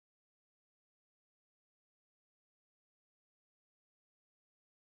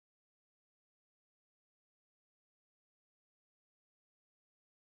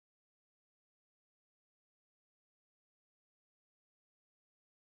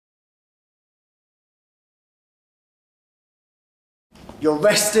You're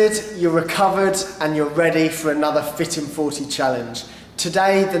rested, you're recovered, and you're ready for another Fit in 40 challenge.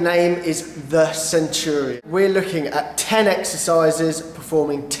 Today, the name is the Centurion. We're looking at 10 exercises,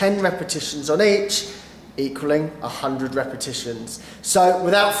 performing 10 repetitions on each, equaling 100 repetitions. So,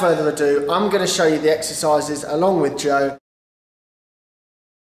 without further ado, I'm going to show you the exercises along with Joe.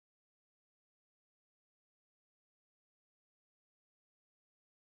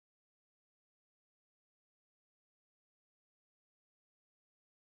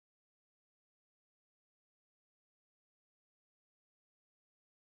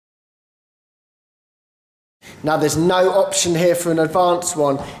 Now there's no option here for an advanced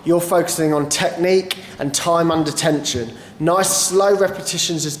one. You're focusing on technique and time under tension. Nice slow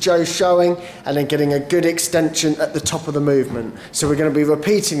repetitions as Joe's showing, and then getting a good extension at the top of the movement. So we're going to be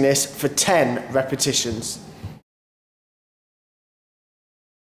repeating this for 10 repetitions.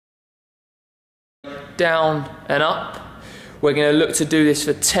 Down and up. We're going to look to do this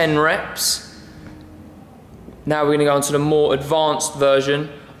for 10 reps. Now we're going to go on to the more advanced version.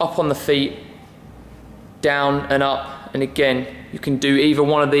 Up on the feet, down and up, and again you can do either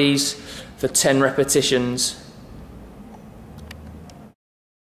one of these for 10 repetitions.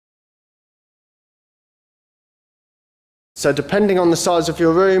 So depending on the size of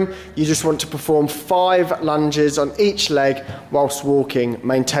your room, you just want to perform 5 lunges on each leg whilst walking,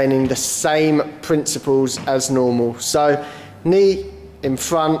 maintaining the same principles as normal. So knee in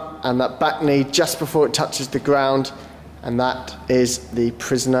front and that back knee just before it touches the ground, and that is the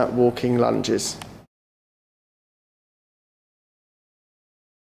prisoner walking lunges.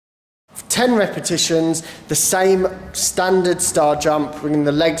 10 repetitions, the same standard star jump, bringing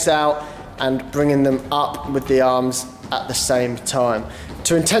the legs out and bringing them up with the arms at the same time.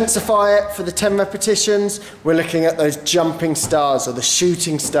 To intensify it for the 10 repetitions, we're looking at those jumping stars or the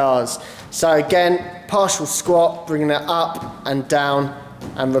shooting stars. So again, partial squat, bringing it up and down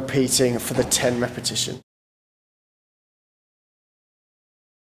and repeating for the 10 repetitions.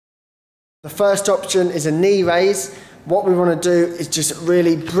 The first option is a knee raise. What we want to do is just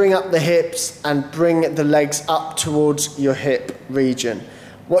really bring up the hips and bring the legs up towards your hip region.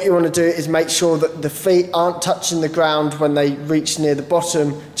 What you want to do is make sure that the feet aren't touching the ground when they reach near the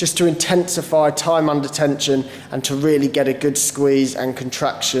bottom, just to intensify time under tension and to really get a good squeeze and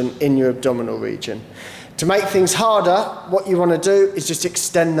contraction in your abdominal region. To make things harder, what you want to do is just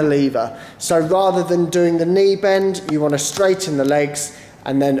extend the lever. So rather than doing the knee bend, you want to straighten the legs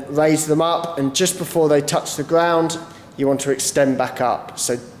and then raise them up, and just before they touch the ground, you want to extend back up.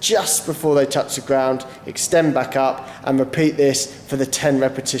 So just before they touch the ground, extend back up, and repeat this for the 10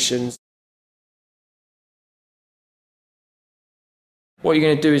 repetitions. What you're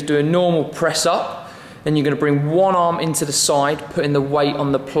going to do is do a normal press up, then you're going to bring one arm into the side, putting the weight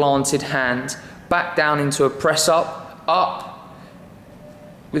on the planted hand, back down into a press up,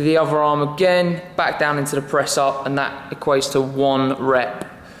 with the other arm again, back down into the press up, and that equates to 1 rep.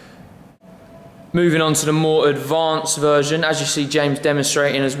 Moving on to the more advanced version, as you see James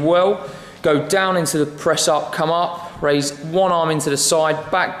demonstrating as well. Go down into the press up, come up, raise one arm into the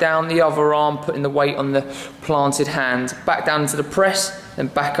side, back down the other arm, putting the weight on the planted hand, back down into the press, then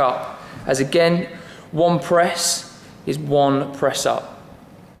back up. As again, 1 press is 1 press up.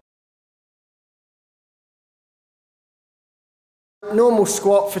 Normal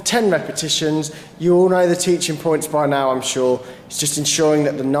squat for 10 repetitions. You all know the teaching points by now, I'm sure. It's just ensuring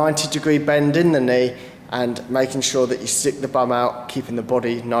that the 90-degree bend in the knee and making sure that you stick the bum out, keeping the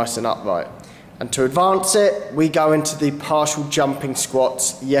body nice and upright. And to advance it, we go into the partial jumping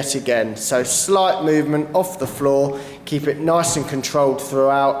squats yet again. So slight movement off the floor, keep it nice and controlled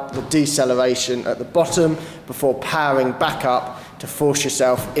throughout, the deceleration at the bottom before powering back up to force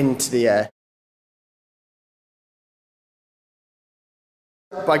yourself into the air.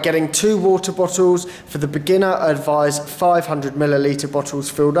 By getting 2 water bottles. For the beginner, I advise 500 milliliter bottles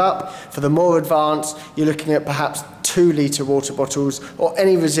filled up. For the more advanced, you're looking at perhaps 2 litre water bottles, or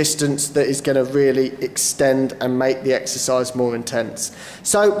any resistance that is going to really extend and make the exercise more intense.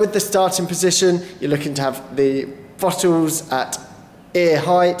 So with the starting position, you're looking to have the bottles at ear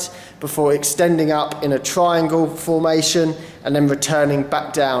height before extending up in a triangle formation and then returning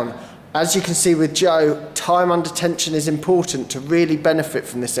back down. As you can see with Joe, time under tension is important to really benefit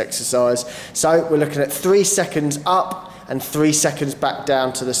from this exercise. So we're looking at 3 seconds up and 3 seconds back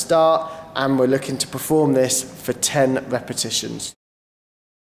down to the start, and we're looking to perform this for 10 repetitions.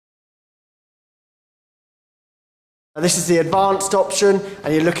 Now this is the advanced option,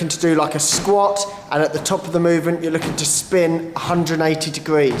 and you're looking to do like a squat, and at the top of the movement you're looking to spin 180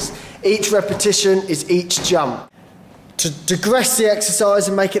 degrees. Each repetition is each jump. To digress the exercise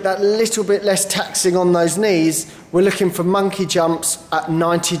and make it that little bit less taxing on those knees, we're looking for monkey jumps at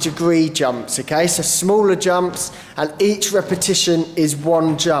 90-degree jumps, okay? So smaller jumps, and each repetition is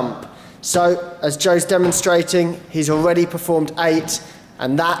one jump. So, as Joe's demonstrating, he's already performed 8,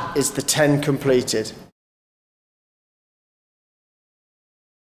 and that is the 10 completed.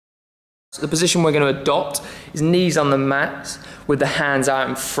 So the position we're going to adopt is knees on the mat with the hands out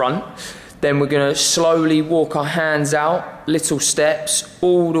in front. Then we're going to slowly walk our hands out, little steps,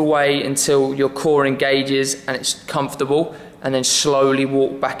 all the way until your core engages and it's comfortable, and then slowly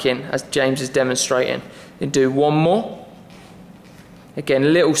walk back in as James is demonstrating. Then do one more.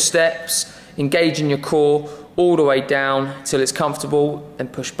 Again, little steps, engaging your core all the way down till it's comfortable, then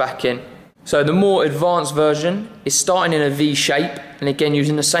push back in. So the more advanced version is starting in a V shape, and again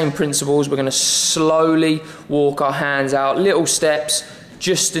using the same principles, we're going to slowly walk our hands out, little steps,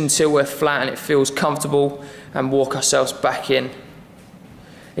 just until we're flat and it feels comfortable, and walk ourselves back in.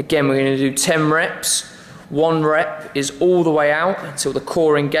 Again, we're going to do 10 reps. 1 rep is all the way out until the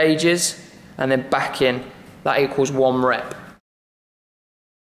core engages, and then back in. That equals 1 rep.